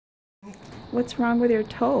What's wrong with your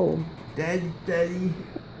toe? Daddy.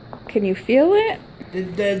 Can you feel it?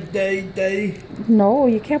 Daddy. No,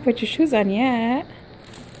 you can't put your shoes on yet.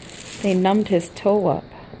 They numbed his toe up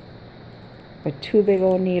with 2 big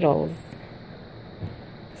old needles.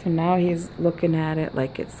 So now he's looking at it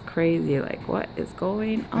like it's crazy. Like, what is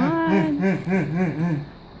going on?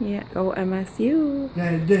 Yeah, go MSU.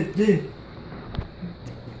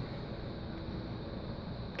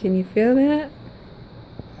 Can you feel that?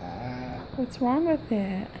 What's wrong with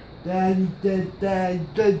it? Daddy.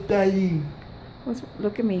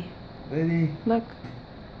 Look at me. Daddy. Look.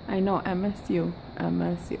 I know, MSU.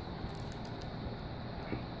 MSU.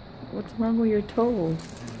 What's wrong with your toe?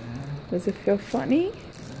 Does it feel funny?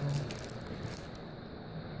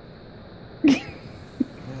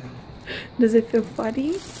 Does it feel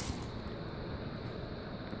funny?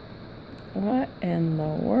 What in the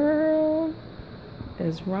world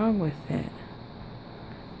is wrong with it?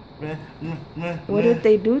 What did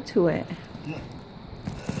they do to it?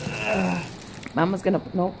 Mama's gonna...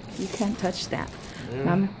 Nope, you can't touch that.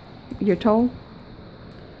 Mama, your toe?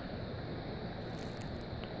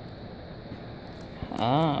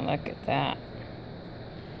 Oh, look at that.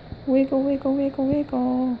 Wiggle, wiggle, wiggle,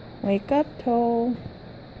 wiggle. Wake up, toe.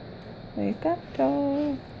 Wake up,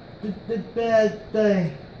 toe.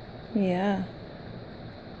 Yeah.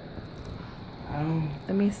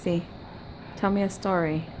 Let me see. Tell me a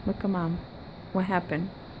story. Look at Mom. What happened?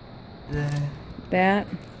 That?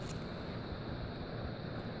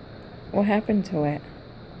 What happened to it?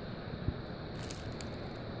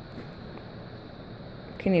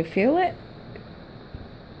 Can you feel it?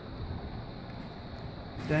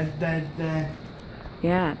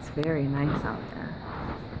 Yeah, it's very nice out there.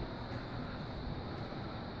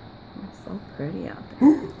 It's so pretty out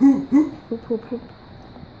there. Poop, poop, poop.